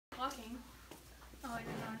talking. Oh, I did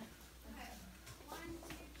not. Okay. 1,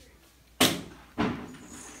 2, 3.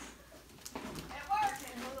 It worked.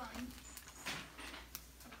 Okay, hold on.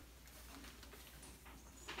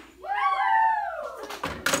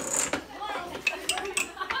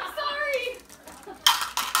 I'm sorry.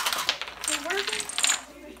 Is it working?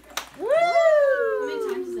 Woo! How many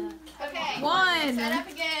times is that? Okay. 1. Set up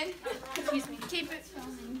again. Excuse me. Keep it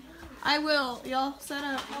filming. I will. Y'all set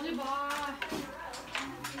up. I'll do bye.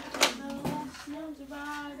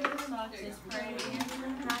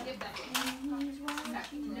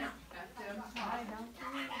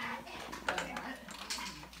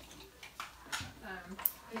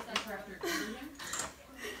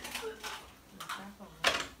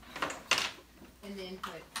 And then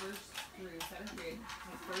put first through 7th grade.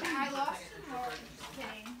 I lost some more. Just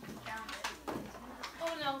kidding. Found it.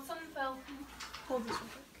 Oh no, something fell. Hold this real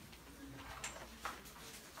quick.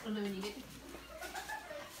 And then when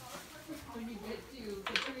you get to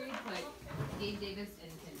 5th grade, put Dave Davis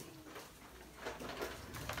and Kenzie.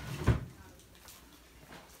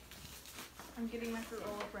 I'm getting my fruit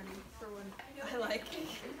roll up ready for when I like.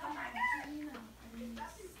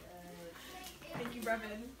 Thank you,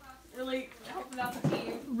 Brevin. Really helping out the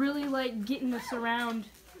team. Really like getting the surround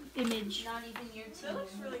image. Not even your team. That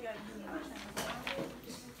looks really good.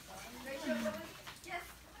 Yes.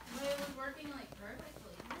 But it was working like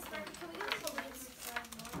perfectly. Can we get the links?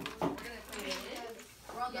 We're gonna put it in.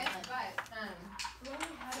 We're all done. Yes, but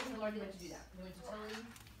how did the Lord let you do that? We went to Tilly.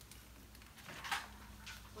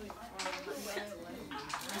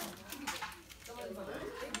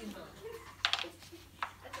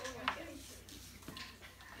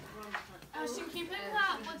 She keep it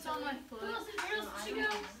that. What's on my foot? Where else did she go?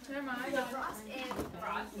 Never mind. Frost and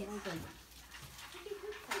Frost.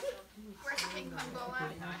 Where's the ping pong ball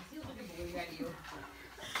at? He was looking for you.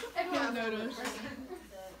 Everyone noticed.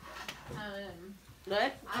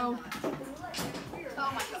 What? Oh.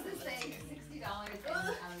 Oh my god, this thing. $60 Oh,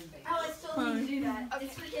 I still need to do that. Okay,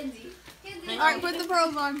 it's for Kenzie. Kenzie. Alright, put the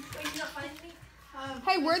pearls on. Wait, you not find me?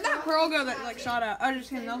 Hey, where'd that pearl go that like shot out? Oh, just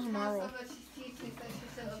kidding, that was a marble.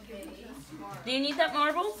 Do you need that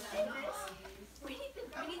marble? We need the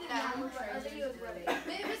number. I think it was really.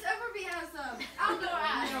 Maybe Miss Overby has some. I'll go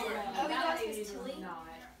ask. Oh, we got Miss Tilly.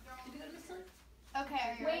 Okay,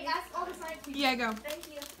 are you ready? Wait, ask all the science people. Yeah, go. Thank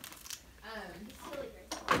you.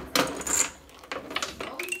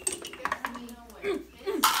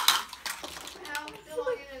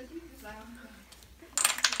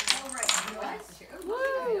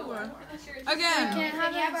 Again. Can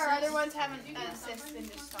have our other ones have an assist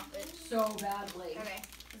and just stop it. So badly. Okay.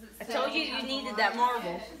 I told you you needed that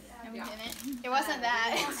marble. And we didn't. It wasn't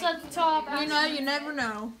that. It's at the top. You know, you never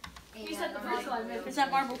know. You said the first one. Because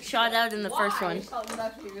that marble shot out in the first one. Yeah,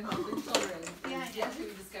 that's what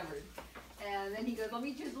we discovered. And then he goes, let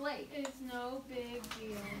me choose the lake. It's no big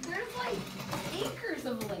deal. There's like acres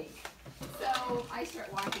of lake. So I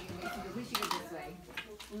start walking and Mason goes, we should go this way.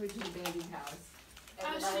 We went to the abandoned house.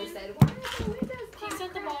 And the mother said, why are the windows Can you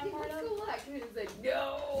set the bottom part Let's up? go look. And he was like,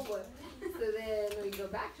 no. So then we go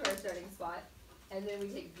back to our starting spot. And then we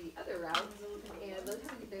take the other route. And by the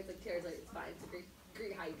time we get there, it's like Tara's like, it's fine. It's a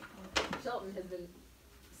great hike. Shelton has been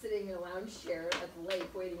sitting in a lounge chair at the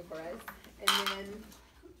lake waiting for us. And then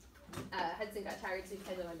Hudson got tired, so he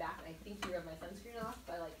pinned on my back, and I think he rubbed my sunscreen off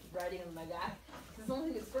by like riding on my back. Because it's the only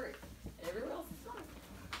thing that's burnt, and everywhere else is fine.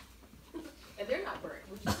 And they're not burnt,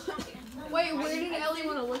 which is shocking. Wait, where did Ellie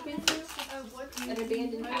want to look into? An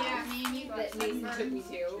abandoned house Yeah, me and you that Mason took me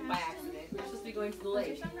to by accident. We were supposed to be going to the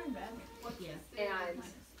lake, and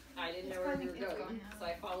I didn't know where we were going, so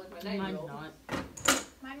I followed my Mine's 9-year-old. not.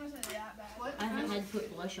 Mine wasn't that bad. I haven't had to put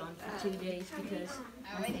blush on for 2 days because Oh,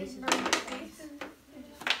 my I face is didn't burn your face.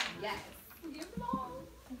 Yes. Give them all.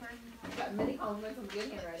 I've got many compliments on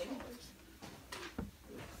good handwriting.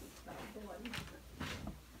 That was the one.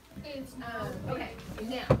 It's Okay,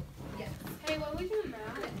 now, yes. Hey, what are we doing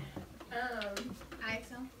now?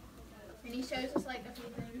 IXL. And he shows us like a few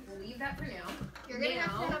things. We'll leave that for now. You're gonna Now,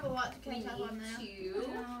 have to have a lot to We catch up on now. need to.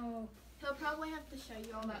 No. He'll probably have to show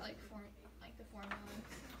you all that like the formula.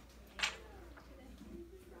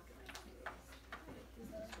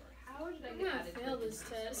 How did I I'm get gonna added fail to this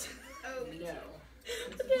test. Oh, No.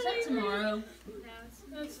 Is that tomorrow?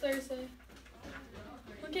 That's Thursday.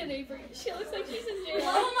 Look at Avery. She looks like she's in jail.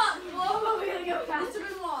 Blow him up, we gotta go. Mr.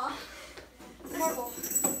 Benoit. Marble.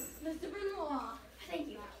 Mr. Benoit. Thank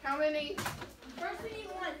you. How many? First we need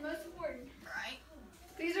one, most important. Right.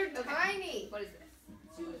 These are tiny. What is this?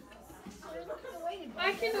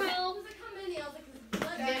 I can help. Does it come in? I was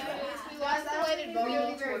like, We lost the weighted ball.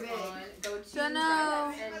 Go to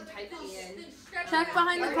Dunno. and type in. Check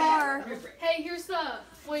behind the car. Hey, here's the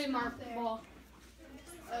weighted mark ball.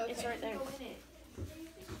 It's right there.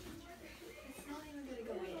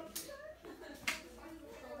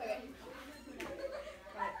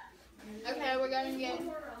 Okay, we're going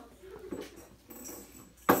again.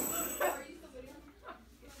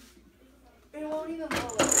 It won't even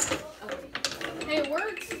roll it. Hey, it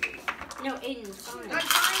works. No, Aiden, it's fine. I'm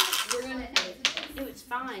trying. We're gonna edit. No, it's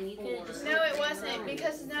fine. You could have just. No, it wasn't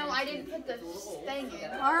because I didn't put the thing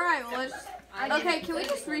in. Alright, well let's... Okay, can we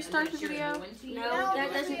just restart the video? No,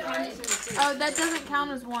 that doesn't count as an Oh, that doesn't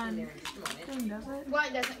count as one thing, does it?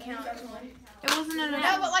 What doesn't count as one? It wasn't in No,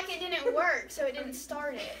 a... but like it didn't work, so it didn't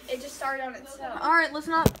start it. It just started on itself. Alright, let's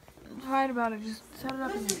not fight about it. Just set it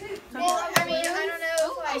up again. Well, I mean, I don't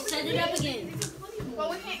know. I Like, set it up again. well,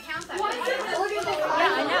 we can't count that.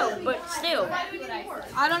 Yeah, I know, but still.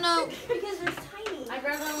 I don't know. I'd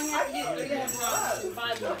rather only have to do 3 more.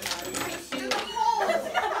 5 more.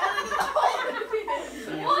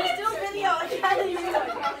 Still video.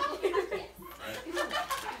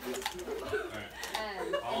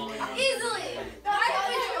 Easily. I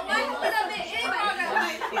put up it in progress.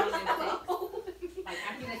 Like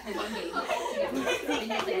after you guys play one game together, then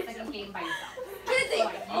you play a second game by yourself. Kizzy.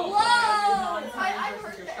 Whoa. I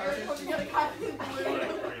heard that.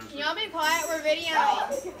 Can y'all be quiet? We're videoing.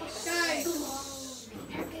 Guys.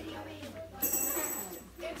 They're videoing.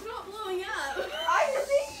 It's not blowing up. I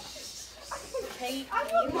think. Kate, I'm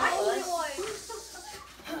you the want only us? one.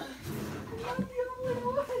 I'm the only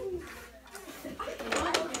one.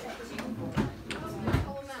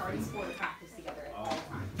 Starting sport practice together at all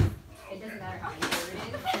times. It doesn't matter how many years it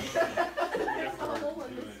is.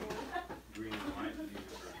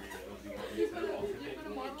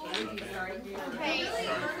 Hey.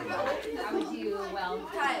 I would do well.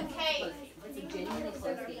 Hey. It's a genuinely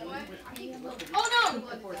close game. Oh no.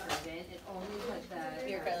 The fourth version, it only put the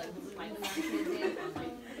spike matches in.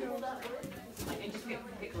 And just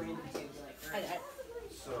pick random two.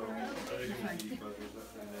 So, are they going to be buzzers up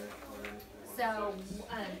in there already? So,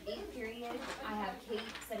 8th period, I have Kate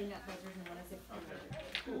setting up buzzers and 106. Okay,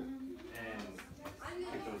 cool. And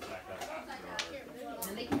pick those back up after.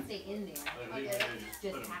 And they can stay in there. They just put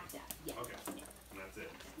Just 'em- tap that. Yeah. Okay, and that's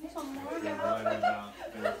it. Yeah. Right about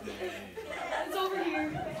Thursday. It's over here.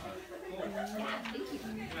 Yeah, thank you.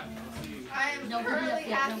 I am No, currently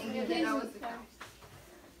yeah, no, asking if they know what's the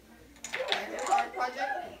art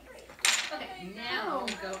project. Okay, now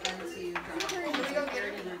we'll go into the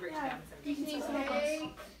third and rubric down.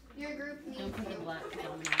 Okay, your group needs Don't put the black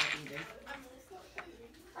dominant either.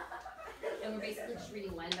 And we're basically just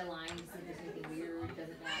reading line by line to see if there's anything weird,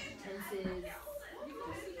 doesn't match tenses. Just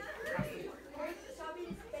across the board.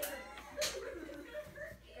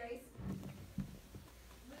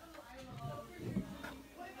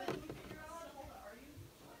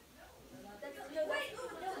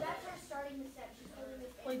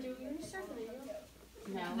 Wait, do we start the video?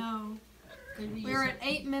 No. No. Could we We're use at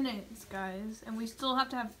 8 minutes, guys, and we still have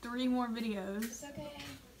to have 3 more videos. okay.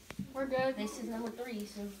 We're good. This is number 3,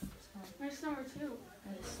 so it's fine. Where's number 2?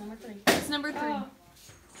 That's number 3. It's number 3. Oh.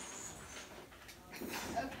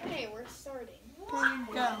 Okay, we're starting.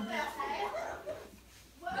 Go.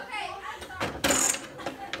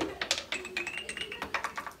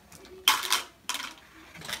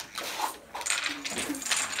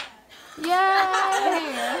 Yay!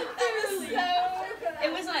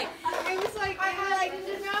 It was like, I had like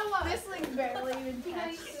this like barely even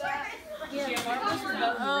touched that. yeah, marbles were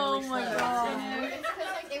both Oh really my slow. god. It's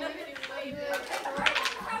because like it would be really good.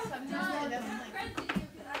 Sometimes it doesn't like.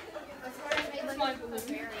 That's why I made like a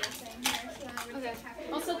barrier thing here. So Okay.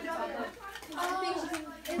 I'll set the top up. I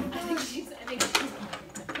think she's.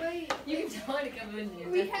 wait, You can tell her to come in here.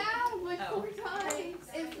 we have like Oh. 4 times.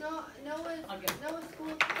 It's not no one's I'll go. school.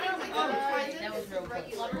 That was real close.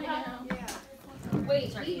 Yeah.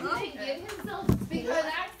 Wait, he didn't give himself Because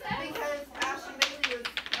Ashton Bailey was.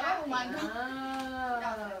 Oh my god.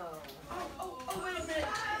 Oh. Oh wait a minute.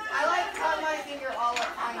 I like cut my finger all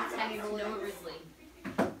like tiny No balloons. Grizzly.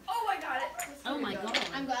 Oh I got it. Oh my god.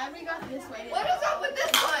 I'm glad we got this way. What is up with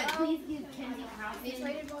this one? Please give Kenzie These Crosby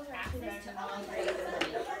weighted balls are actually better access to than all all grades of the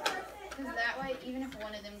week. because that way, even if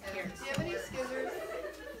one of them goes. Do you have any scissors?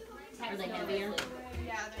 Are they heavier?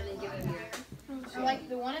 Yeah, they're give it here. Or like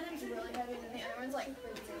the one of them's really heavy and the other one's like.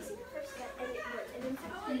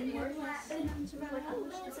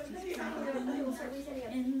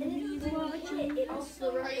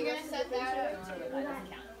 Are you gonna set that up?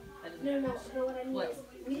 That doesn't count. What?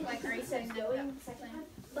 Like, are you setting that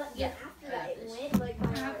up? But Yeah. after that, it went like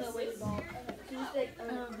I have the weight ball. just like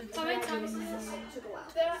How many times is this? took a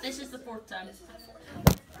while. This is the 4th time.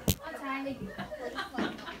 I'm tiny. Do you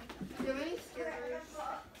have any skizzers?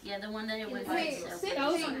 Yeah, the one that it was Wait, so sit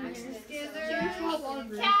That was down. on accident.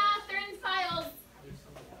 Skizzers. Catherine Files.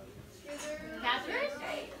 Catherine?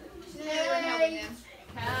 Yay.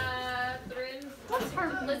 Catherine. What's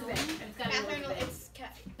her Elizabeth? It's gotta be Catherine, Elizabeth.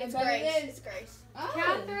 it's Grace. It's Grace.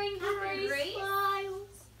 Catherine Grace. Files.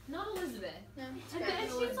 Not Elizabeth. No, it's It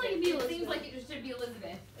Grace. seems like it'd be Elizabeth. It seems like it should be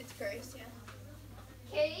Elizabeth. It's Grace, yeah.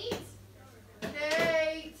 Kate.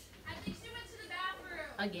 Kate. I think she went to the bathroom.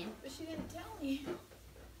 Again. But she didn't tell me.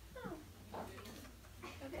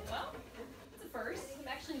 Well, it's a first. I'm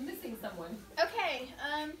actually missing someone. Okay,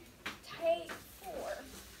 take 4.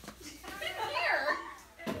 Here.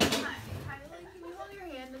 Kylie, can you hold your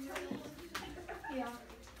hand in Yeah.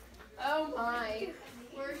 Oh my.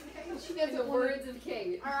 Where's Kate? She does the words of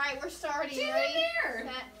Kate. Alright, we're starting. She's in Ready? there.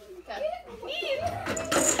 Set, go.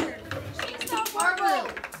 She's not Marble!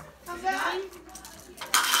 Come back!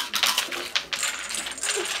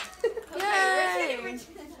 Yay!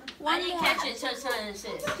 I didn't catch it, so it's not an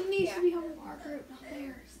assist. She needs to be home with our group, not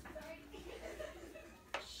theirs.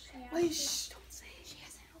 Wait, shh, don't say it. She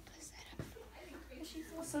hasn't helped us set up. She's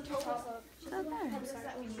such a toss up.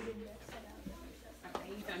 Okay,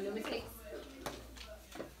 you found no mistakes.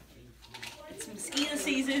 It's mosquito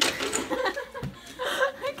season.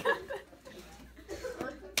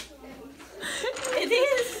 It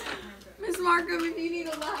is. Miss Markham, if you need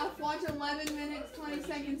a laugh, watch 11 minutes, 20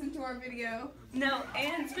 seconds into our video. No,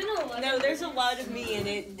 and it's been no, there's a lot of me in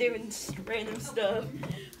it doing random stuff.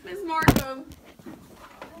 Miss Markham.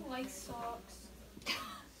 I don't like socks.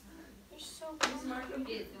 They're so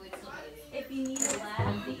If you need a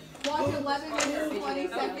laugh, Watch 11 minutes, 20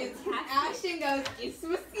 seconds. Ashton goes, it's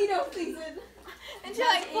mosquito season. And she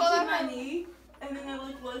like pulled up my her knee, and then I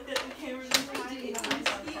looked at the camera and was like, it's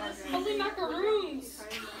mosquito season. Holy macaroons!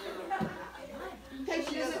 Because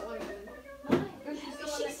she doesn't.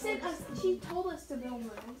 She sent us, she told us to film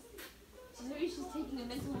this. maybe she's taking a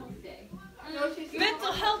mental health day.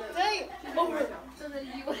 Mental health day! Over. So then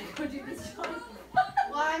you want to go do this job?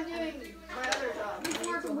 Well, I'm doing my other job. Miss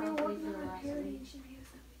Markham, we were working on our parody and she made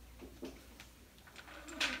us.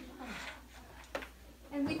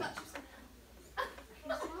 And we thought she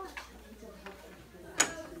was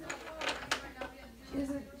She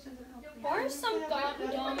doesn't help me. Why are some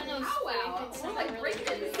dominoes Wow, fake? I'm like breaking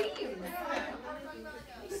the seams.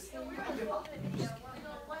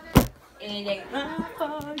 And they. Alright,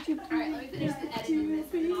 let me finish the editing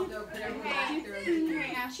this and I'll go put everything back through.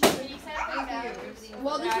 Hey, Ashley, what do you say?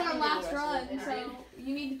 Well, this is our last run, so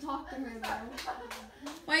you need to talk to her though.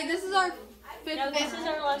 Wait, this is our fifth No, this is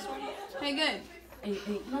our last one. Okay, good.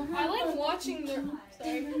 I like watching their.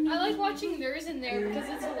 Sorry. I like watching theirs in there because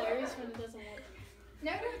it's hilarious when it doesn't work.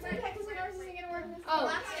 No, it's okay because we're never going to work in this Oh,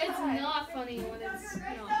 last it's try. not funny when it's It's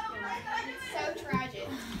so tragic.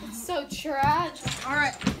 It's so tragic.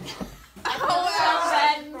 Alright. I felt so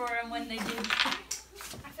bad for them when they did.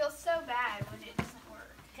 I feel so bad when it doesn't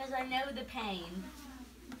work. Because I know the pain.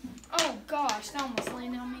 Oh gosh, that almost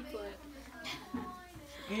landed on me foot.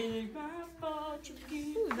 Ooh,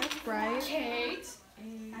 that's bright. Kate,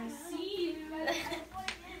 I see you.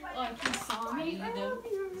 Like you saw me.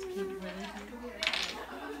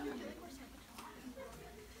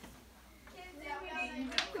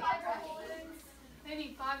 They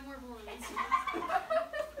need 5 more balloons.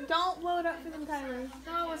 Don't blow it up for them, Kyler.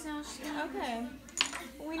 No, it's not. Okay.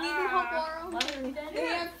 We need your help, Laurel. They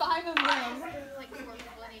have 5 of them.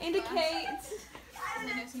 Indicate.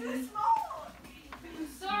 I'm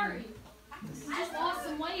sorry. I just lost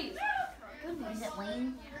some weight. Is it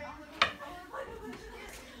Wayne?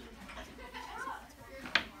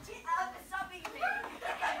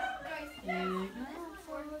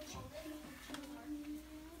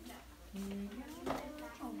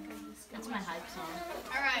 That's my hype song.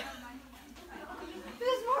 Alright.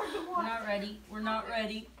 We're not ready. We're not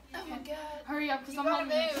ready. Oh my god. Hurry up, because You I'm gotta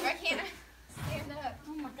hungry. move. I can't stand up.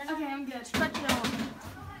 Oh my god. Okay, I'm good. Stretch it out.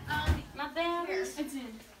 My bad. It's in.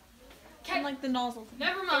 And like the nozzle.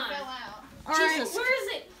 Never It mind. fell out. Alright. Where is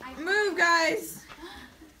it? Move, guys.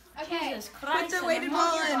 Okay. Jesus Put Christ. the weighted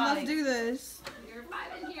ball in. Let's do this. You're 5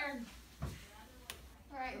 in here.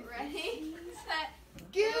 Alright, ready? Set.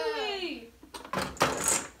 Gooey.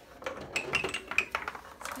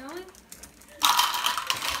 It's going.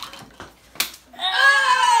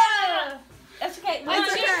 That's okay. I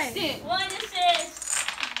It's jinxed okay. it. 1 assist.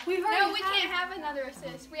 We've No, already we can't have another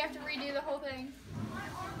assist. We have to redo the whole thing.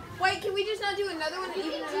 Wait, can we just just not do another one and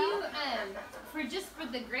You even can it do out? for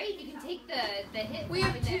the grade. You can take the hit. We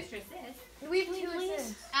have with an two- extra assist. We have 2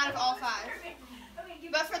 assists. Out of all 5.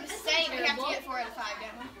 But for the same, we have to get 4 out of 5,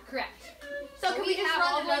 don't we? Correct. So can we just have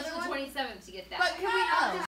run all the way another to the one? 27 to get that? But can we not just